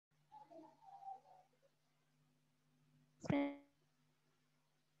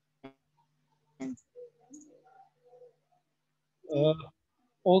Uh,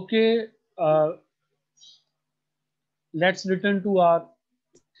 okay, let's return to our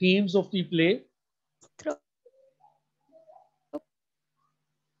themes of the play.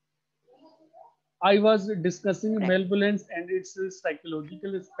 I was discussing malevolence and its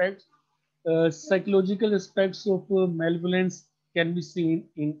psychological aspects. Psychological aspects of malevolence can be seen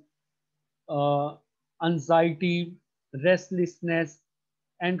in anxiety, restlessness,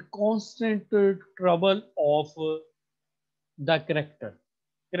 and constant trouble of the character.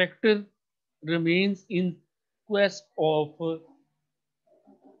 Character remains in quest of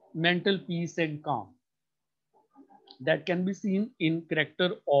mental peace and calm. That can be seen in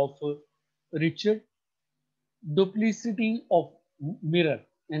character of Richard. Duplicity of mirror,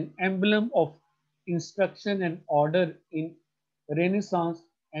 an emblem of instruction and order in Renaissance,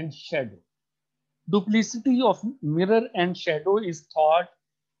 and shadow. Duplicity of mirror and shadow is thought,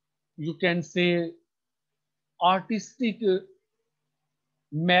 you can say, artistic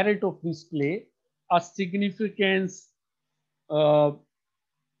merit of this play, a significance uh,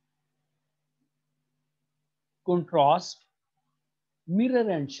 contrast, mirror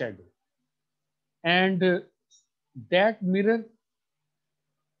and shadow. And that mirror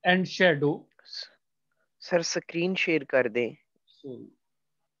and shadow. Sir screen share कर दें. Sorry,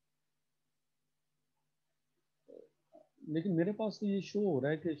 लेकिन मेरे पास तो ये show हो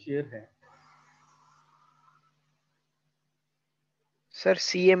रहा है कि शेयर है. सर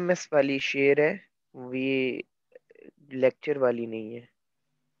CMS वाली शेयर है, ये लेक्चर वाली नहीं है.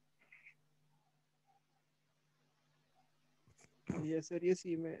 ये सर ये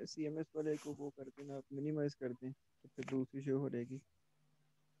CMS वाले को वो कर देना, आप मिनिमाइज कर दें तो फिर दूसरी शो हो रहेगी.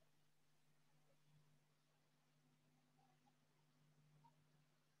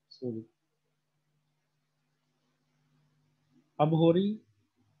 सॉरी, अब हो रही.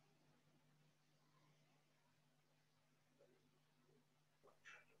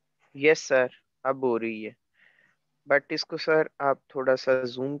 यस सर, अब हो रही है, बट इसको सर आप थोड़ा सा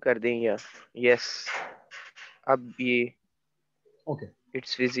जूम कर दें या. यस, अब ये Okay.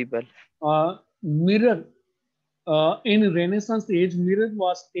 It's visible. Mirror. In Renaissance age, mirror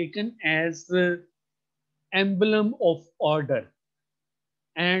was taken as emblem of order,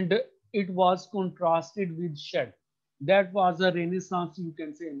 and it was contrasted with shadow. That was a Renaissance, you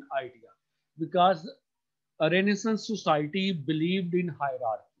can say, an idea, because a Renaissance society believed in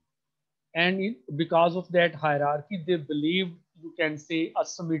hierarchy, and because of that hierarchy, they believed, you can say, a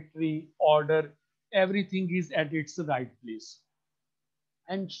symmetry, order, everything is at its right place.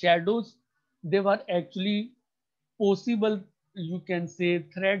 And shadows, they were actually possible, you can say,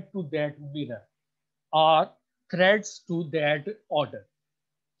 thread to that mirror or threads to that order.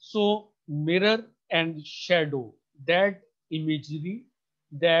 So mirror and shadow, that imagery,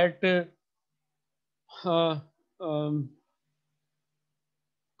 that uh, um,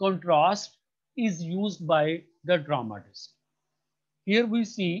 contrast is used by the dramatist. Here we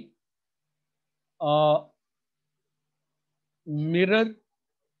see mirror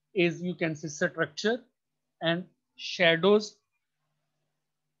is, you can say, structure, and shadows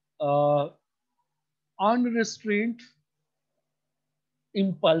uh, unrestrained,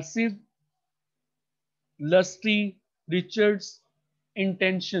 impulsive, lusty Richard's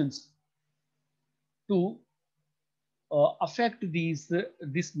intentions to affect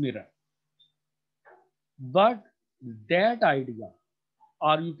this mirror. But that idea,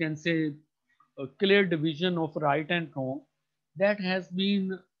 or you can say a clear division of right and wrong, that has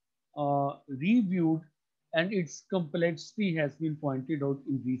been reviewed, and its complexity has been pointed out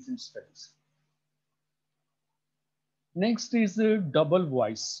in recent studies. Next is double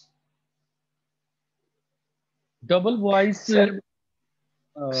voice. Double voice.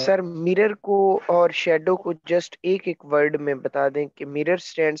 Sir mirror को और shadow को just एक एक word में बता दें कि mirror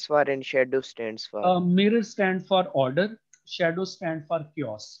stands for and shadow stands for. Mirror stand for order, shadow stand for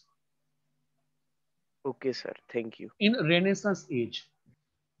chaos. Okay sir, thank you. In Renaissance age,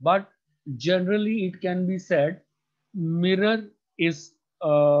 but generally it can be said mirror is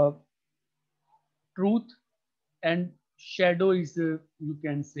truth, and shadow is, you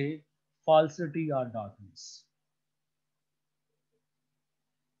can say, falsity or darkness.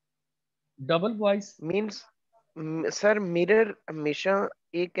 Double voice means sir mirror हमेशा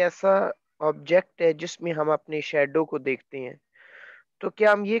एक ऐसा object है जिसमें हम अपने shadow को देखते हैं, तो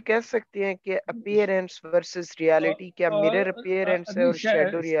क्या हम ये कह सकते हैं कि अपीयरेंस वर्सेस रियलिटी, क्या मिरर अपीयरेंस है नहीं, और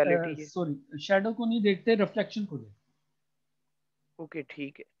शेडो रियलिटी है? सॉरी, शैडो को नहीं देखते, रिफ्लेक्शन को देखते. ओके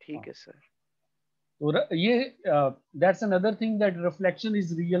ठीक है सर. तो ये that's another thing, that reflection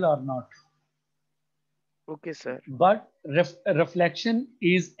is real और not. Okay sir. But reflection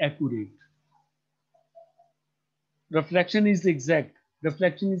is accurate. Reflection is exact.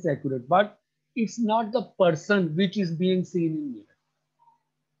 Reflection is accurate, but it's not the person which is being seen in mirror.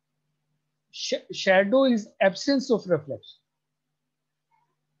 Shadow is absence of reflection.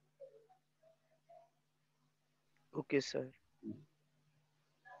 Okay, sir.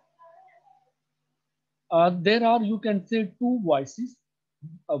 There are, you can say, two voices.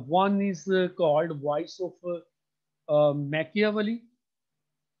 One is called voice of Machiavelli,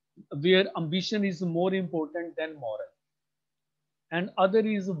 where ambition is more important than moral, and other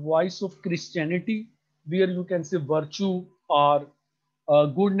is voice of Christianity, where you can say virtue or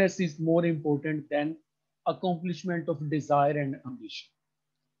goodness is more important than accomplishment of desire and ambition.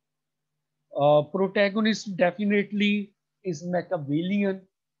 Protagonist definitely is Machiavellian,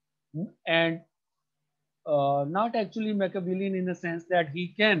 and not actually Machiavellian in the sense that he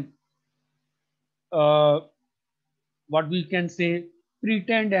can, uh, what we can say,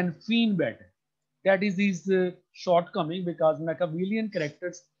 pretend and feel better. That is his shortcoming, because Machiavellian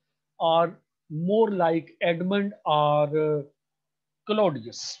characters are more like Edmund or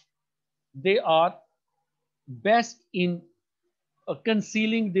Claudius. They are best in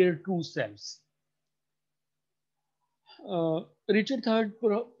concealing their true selves. Richard III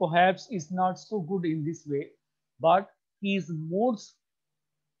perhaps is not so good in this way, but he is more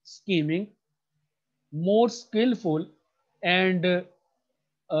scheming, more skillful, and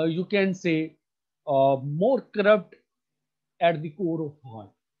you can say more corrupt at the core of heart.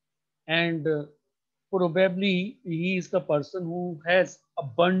 And probably he is the person who has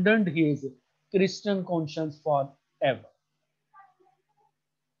abandoned his Christian conscience forever.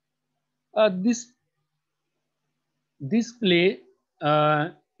 This play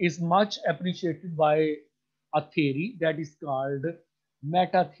is much appreciated by a theory that is called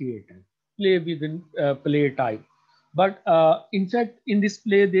meta theater, play within play type. But in fact, in this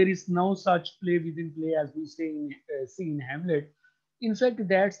play, there is no such play within play as we see in Hamlet. In fact,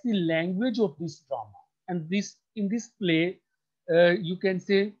 that's the language of this drama. And this in this play, you can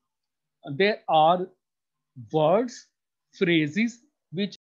say there are words, phrases which